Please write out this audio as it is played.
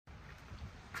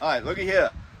Alright, looky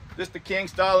here. This is the King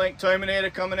Starlink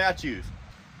Terminator coming at you.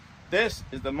 This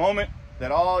is the moment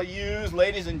that all yous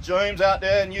ladies and germs out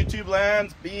there in YouTube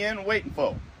lands been waiting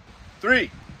for.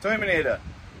 3 Terminator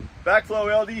backflow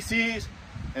LDCs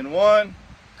and 1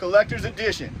 collector's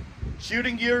edition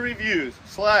shooting gear reviews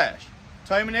 /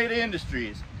 Terminator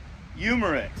Industries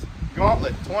Umarex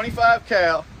Gauntlet 25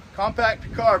 cal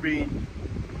compact carbine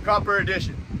copper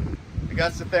edition. I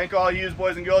got to thank all you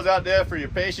boys and girls out there for your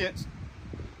patience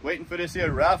waiting for this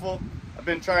here raffle. I've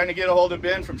been trying to get a hold of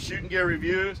Ben from Shooting Gear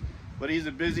Reviews, but he's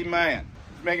a busy man.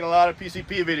 He's making a lot of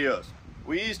PCP videos.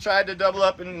 We tried to double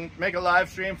up and make a live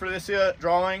stream for this here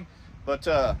drawing, but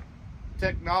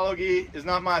technology is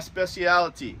not my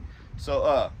specialty.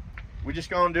 So we're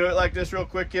just gonna do it like this real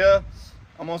quick here.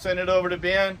 I'm gonna send it over to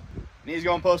Ben, and he's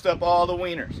gonna post up all the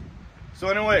wieners. So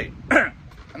anyway, I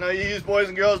know you boys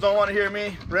and girls don't want to hear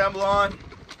me ramble on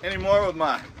anymore with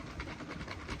my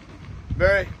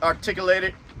very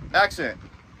articulated accent.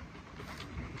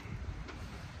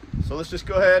 So let's just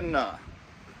go ahead and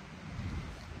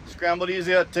scramble these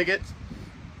here tickets.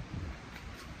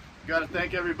 Got to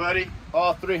thank everybody,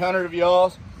 all 300 of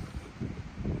y'all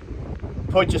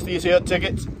purchased these here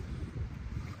tickets.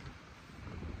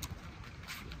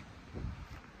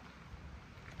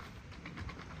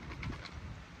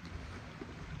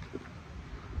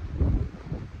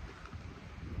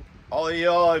 All of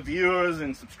y'all viewers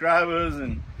and subscribers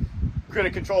and critter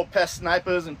control pest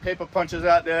snipers and paper punchers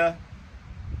out there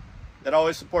that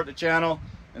always support the channel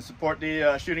and support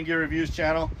the Shooting Gear Reviews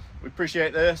channel. We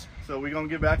appreciate this. So we're gonna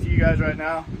give back to you guys right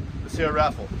now. Let's hear a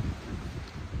raffle.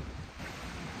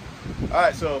 All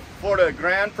right, so for the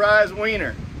grand prize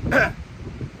wiener,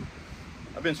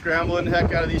 I've been scrambling the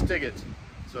heck out of these tickets.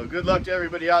 So good luck to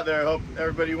everybody out there. I hope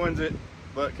everybody wins it,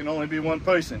 but it can only be one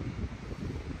person.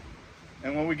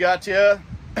 And when we got to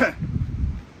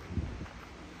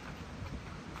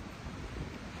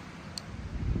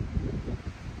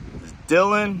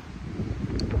Dylan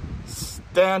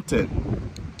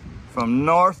Stanton from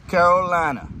North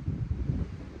Carolina.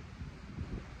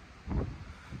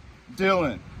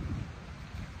 Dylan,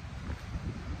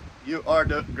 you are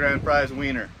the grand prize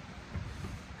winner.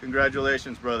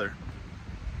 Congratulations, brother.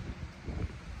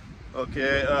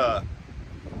 Okay,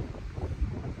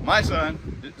 my son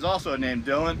is also named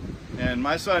Dylan, and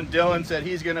my son Dylan said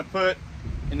he's gonna put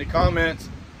in the comments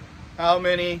how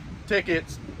many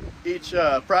tickets each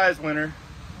prize winner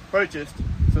purchased,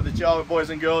 so that y'all boys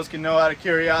and girls can know out of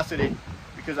curiosity,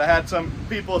 because I had some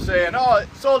people saying, oh, it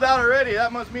sold out already,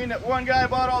 that must mean that one guy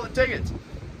bought all the tickets.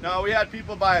 No, we had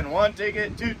people buying 1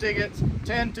 ticket, 2 tickets,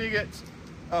 10 tickets,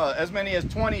 as many as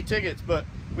 20 tickets, but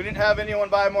we didn't have anyone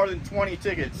buy more than 20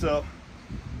 tickets. So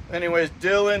anyways,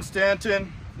 Dylan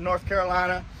Stanton, North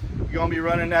Carolina, you're gonna be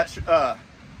running that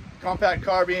compact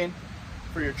carbine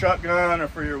for your truck gun or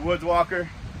for your woods walker.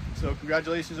 So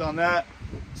congratulations on that.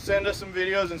 Send us some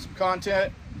videos and some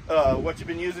content, what you've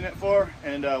been using it for,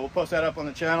 and we'll post that up on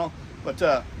the channel. But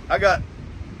I got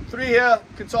 3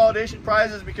 consolidation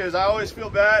prizes, because I always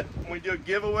feel bad when we do a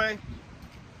giveaway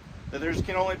that there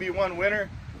can only be one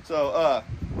winner. So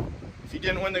if you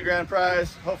didn't win the grand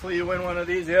prize, hopefully you win one of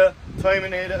these here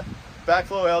Terminator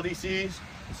backflow LDCs.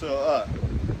 So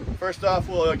first off,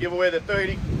 we'll give away the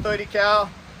 30 cal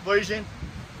version,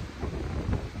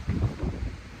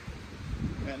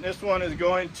 and this one is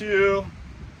going to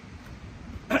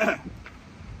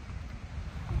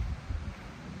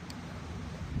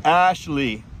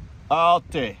Ashley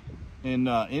Alte in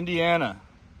Indiana.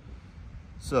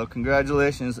 So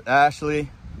congratulations, Ashley,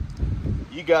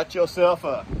 you got yourself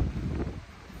a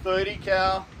 30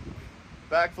 cal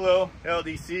backflow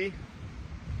LDC.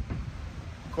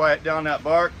 Quiet down that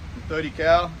bark, 30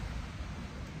 cal.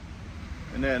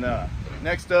 And then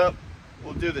next up,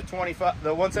 we'll do the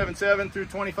 177 through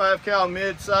 25 cal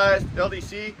mid-sized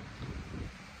LDC.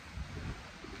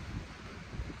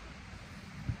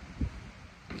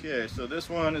 Okay, so this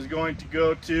one is going to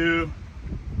go to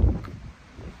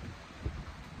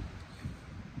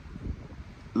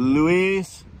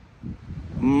Luis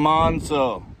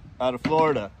Monso out of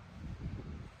Florida.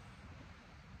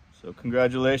 So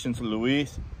congratulations to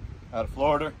Luis out of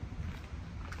Florida.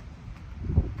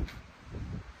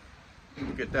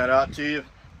 We'll get that out to you.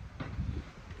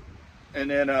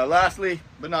 And then lastly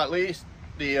but not least,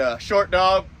 the short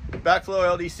dog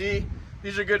backflow LDC.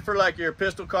 These are good for like your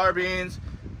pistol carbines,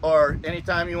 or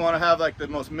anytime you want to have like the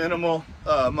most minimal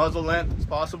muzzle length as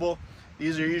possible.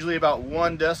 These are usually about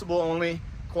 1 decibel only,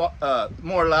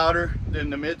 more louder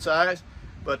than the mid-size,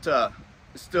 but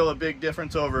it's still a big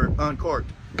difference over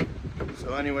uncorked.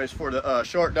 So anyways, for the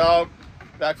short dog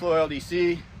backflow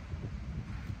LDC,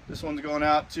 this one's going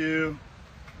out to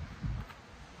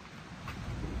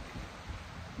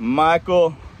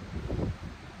Michael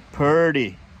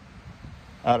Purdy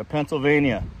out of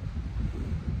Pennsylvania.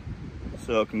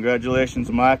 So congratulations,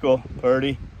 Michael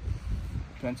Purdy,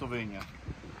 Pennsylvania.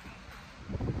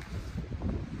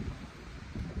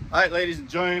 All right, ladies and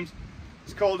gents,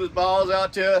 it's cold as balls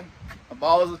out there. My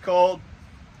balls is cold.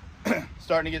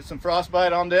 Starting to get some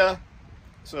frostbite on there.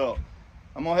 So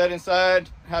I'm gonna head inside,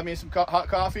 have me some hot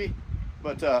coffee.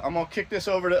 But I'm gonna kick this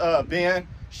over to Ben,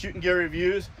 Shooting Gear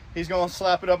Reviews. He's gonna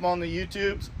slap it up on the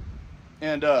YouTubes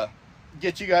and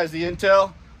get you guys the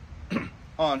intel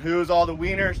on who's all the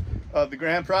winners of the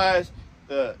grand prize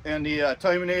and the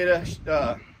Terminator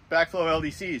backflow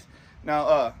LDCs.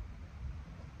 Now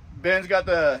Ben's got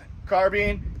the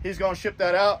carbine. He's gonna ship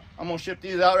that out. I'm gonna ship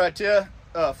these out right here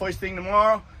first thing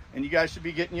tomorrow, and you guys should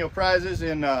be getting your prizes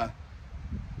in a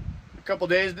couple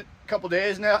days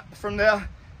now from there.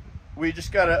 We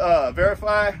just gotta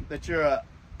verify that you're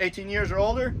 18 years or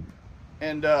older,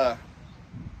 and the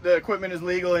equipment is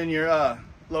legal in your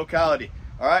locality.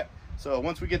 All right, so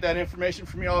once we get that information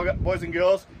from you all, boys and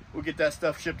girls, we'll get that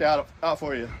stuff shipped out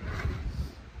for you.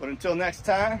 But until next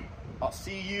time, I'll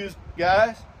see you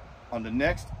guys on the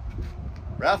next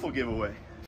raffle giveaway.